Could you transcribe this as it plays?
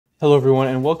Hello everyone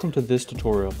and welcome to this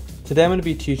tutorial. Today I'm going to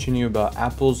be teaching you about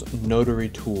Apple's Notary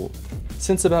Tool.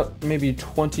 Since about maybe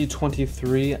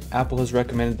 2023, Apple has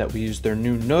recommended that we use their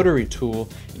new Notary Tool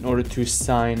in order to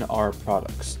sign our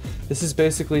products. This is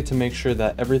basically to make sure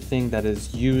that everything that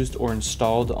is used or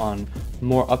installed on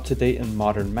more up-to-date and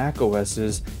modern Mac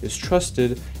OSs is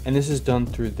trusted, and this is done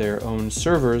through their own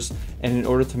servers. And in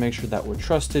order to make sure that we're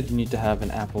trusted, you need to have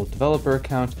an Apple developer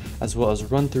account as well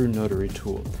as run through Notary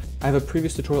Tool. I have a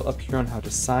previous tutorial up here on how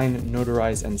to sign,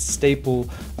 notarize, and staple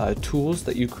tools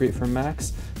that you create for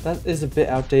Macs. That is a bit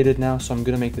outdated now, so I'm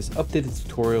going to make this updated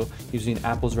tutorial using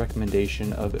Apple's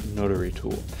recommendation of Notary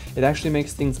Tool. It actually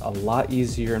makes things a lot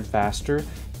easier and faster,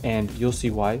 and you'll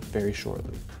see why very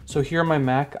shortly. So here on my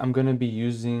Mac, I'm going to be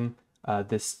using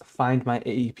this Find My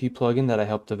AEP plugin that I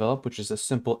helped develop, which is a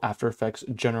simple After Effects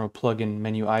general plugin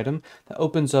menu item that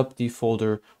opens up the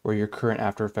folder where your current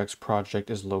After Effects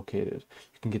project is located.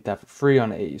 You can get that for free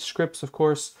on AE Scripts, of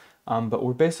course, but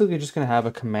we're basically just going to have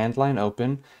a command line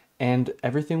open, and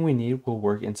everything we need will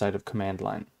work inside of command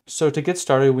line. So to get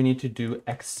started, we need to do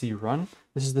XC run.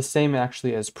 This is the same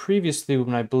actually as previously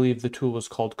when I believe the tool was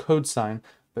called CodeSign,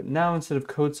 but now instead of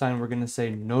CodeSign, we're going to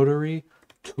say Notary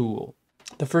Tool.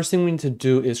 The first thing we need to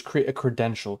do is create a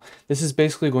credential. This is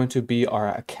basically going to be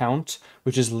our account,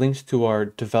 which is linked to our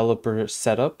developer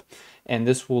setup. And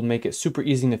this will make it super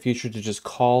easy in the future to just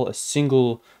call a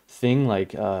single thing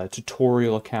like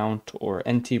tutorial account or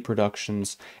NT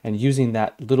Productions. And using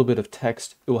that little bit of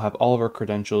text, it will have all of our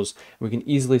credentials. We can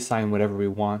easily sign whatever we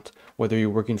want, whether you're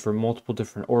working for multiple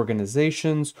different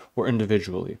organizations or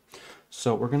individually.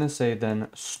 So we're going to say then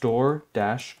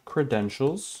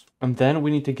store-credentials. And then we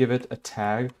need to give it a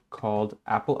tag called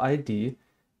Apple ID,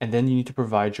 and then you need to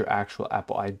provide your actual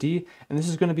Apple ID, and this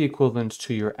is going to be equivalent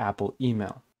to your Apple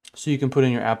email. So you can put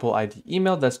in your Apple ID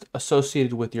email that's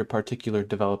associated with your particular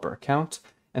developer account,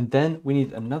 and then we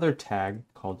need another tag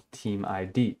called Team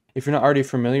ID. If you're not already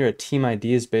familiar, a Team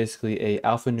ID is basically a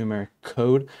alphanumeric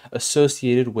code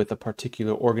associated with a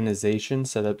particular organization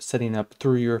setting up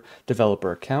through your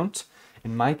developer account.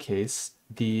 In my case,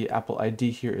 the Apple ID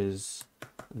here is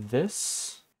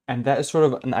this, and that is sort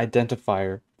of an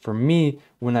identifier for me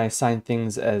when I sign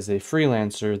things as a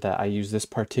freelancer, that I use this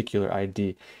particular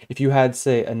ID. If you had,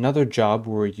 say, another job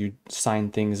where you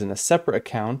sign things in a separate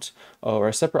account or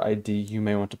a separate ID, you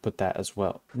may want to put that as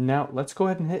well. Now let's go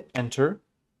ahead and hit enter.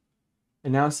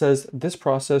 And now it says this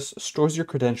process stores your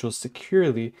credentials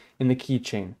securely in the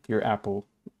keychain, your Apple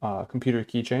computer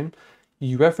keychain.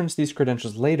 You reference these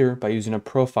credentials later by using a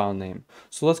profile name.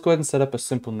 So let's go ahead and set up a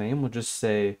simple name. We'll just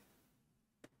say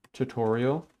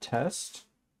tutorial test,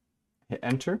 hit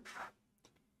enter.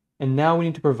 And now we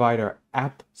need to provide our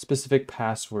app specific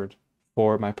password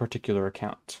for my particular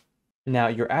account. Now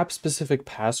your app specific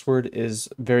password is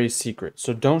very secret,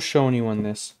 so don't show anyone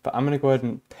this, but I'm going to go ahead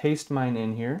and paste mine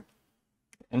in here,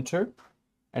 enter,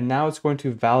 and now it's going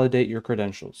to validate your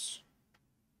credentials.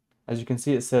 As you can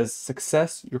see, it says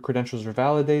success, your credentials are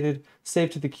validated,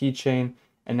 saved to the keychain,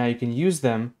 and now you can use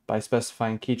them by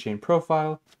specifying keychain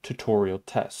profile, tutorial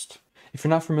test. If you're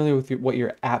not familiar with what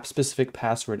your app specific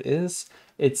password is,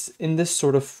 it's in this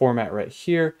sort of format right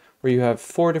here, where you have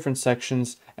 4 different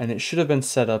sections, and it should have been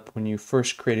set up when you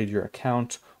first created your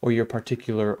account or your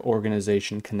particular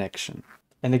organization connection.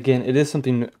 And again, it is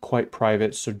something quite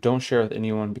private, so don't share with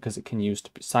anyone because it can be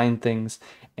used to sign things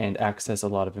and access a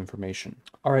lot of information.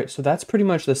 All right, so that's pretty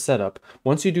much the setup.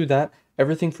 Once you do that,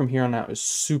 everything from here on out is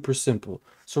super simple.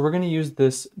 So we're going to use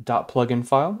this .plugin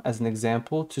file as an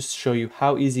example to show you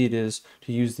how easy it is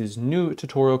to use these new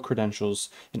tutorial credentials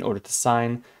in order to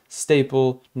sign,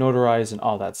 staple, notarize, and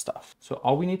all that stuff. So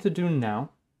all we need to do now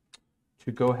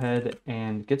to go ahead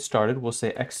and get started, we'll say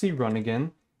XC run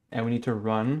again, and we need to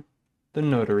run the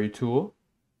Notary Tool.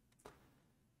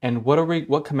 And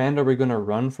what command are we going to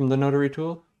run from the Notary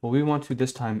Tool? Well, we want to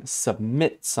this time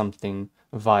submit something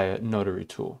via Notary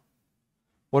Tool.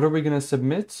 What are we going to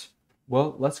submit?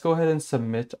 Well, let's go ahead and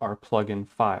submit our plugin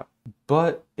file.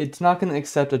 But it's not going to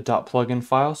accept a .plugin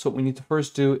file, so what we need to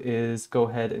first do is go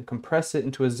ahead and compress it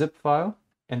into a zip file,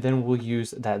 and then we'll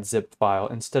use that zip file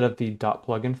instead of the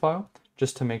 .plugin file,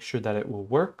 just to make sure that it will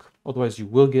work. Otherwise, you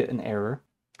will get an error.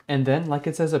 And then, like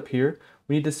it says up here,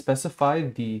 we need to specify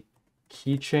the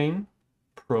keychain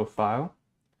profile.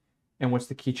 And what's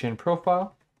the keychain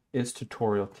profile? Is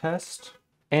tutorial test.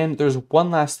 And there's one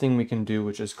last thing we can do,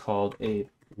 which is called a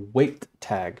wait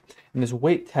tag. And this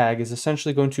wait tag is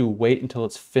essentially going to wait until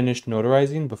it's finished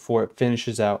notarizing before it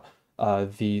finishes out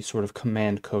the sort of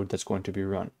command code that's going to be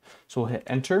run. So we'll hit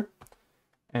enter,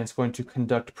 and it's going to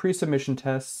conduct pre-submission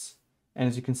tests. And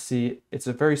as you can see, it's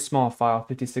a very small file,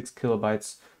 56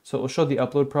 kilobytes. So it will show the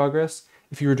upload progress.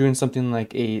 If you were doing something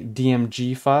like a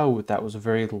DMG file that was a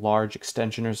very large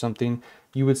extension or something,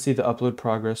 you would see the upload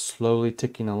progress slowly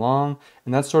ticking along,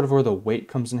 and that's sort of where the wait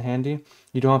comes in handy.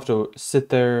 You don't have to sit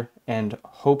there and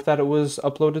hope that it was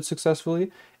uploaded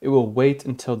successfully. It will wait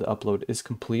until the upload is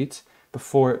complete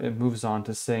before it moves on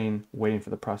to saying waiting for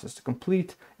the process to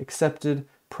complete, accepted,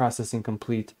 processing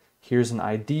complete. Here's an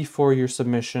ID for your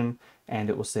submission, and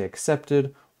it will say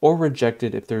accepted or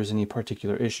rejected if there's any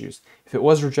particular issues. If it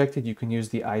was rejected, you can use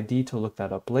the ID to look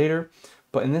that up later,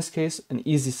 but in this case, an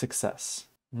easy success.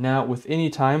 Now, with any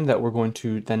time that we're going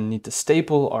to then need to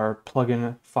staple our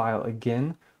plugin file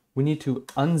again, we need to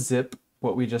unzip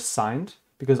what we just signed,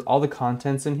 because all the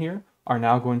contents in here are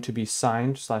now going to be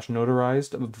signed /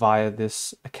 notarized via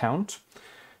this account.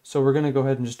 So we're going to go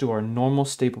ahead and just do our normal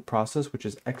staple process, which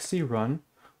is XC run.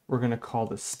 We're going to call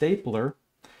the stapler,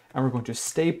 and we're going to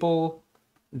staple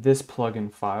this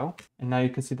plugin file. And now you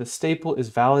can see the staple is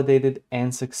validated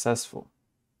and successful.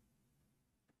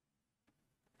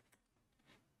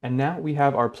 And now we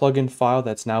have our plugin file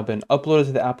that's now been uploaded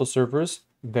to the Apple servers,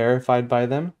 verified by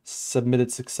them,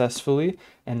 submitted successfully.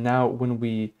 And now when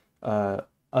we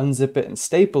unzip it and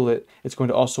staple it, it's going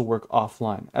to also work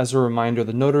offline. As a reminder,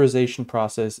 the notarization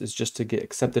process is just to get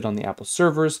accepted on the Apple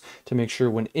servers to make sure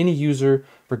when any user,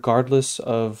 regardless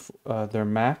of their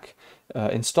Mac,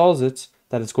 installs it,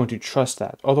 that it's going to trust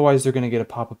that. Otherwise, they're going to get a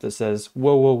pop-up that says,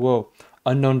 whoa, whoa, whoa,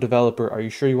 unknown developer, are you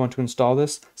sure you want to install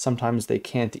this? Sometimes they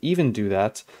can't even do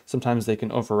that. Sometimes they can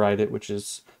override it, which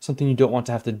is something you don't want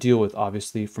to have to deal with,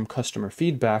 obviously, from customer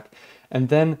feedback. And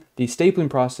then the stapling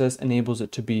process enables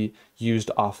it to be used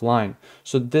offline.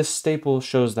 So this staple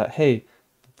shows that, hey,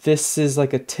 this is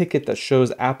like a ticket that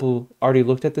shows Apple already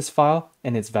looked at this file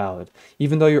and it's valid.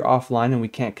 Even though you're offline and we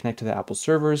can't connect to the Apple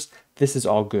servers, this is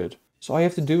all good. So all you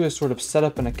have to do is sort of set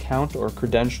up an account or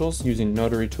credentials using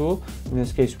Notarytool. In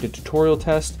this case, we did tutorial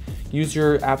test. Use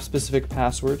your app-specific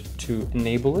password to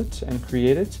enable it and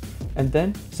create it, and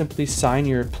then simply sign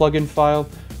your plugin file,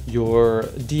 your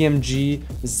DMG,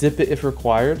 zip it if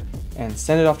required, and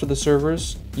send it off to the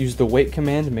servers. Use the wait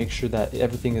command to make sure that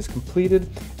everything is completed,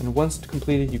 and once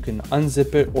completed, you can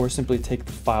unzip it or simply take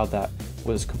the file that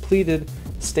was completed,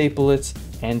 staple it,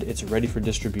 and it's ready for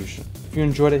distribution. If you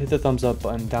enjoyed it, hit the thumbs up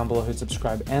button down below, hit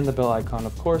subscribe and the bell icon,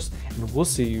 of course, and we'll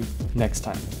see you next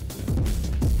time.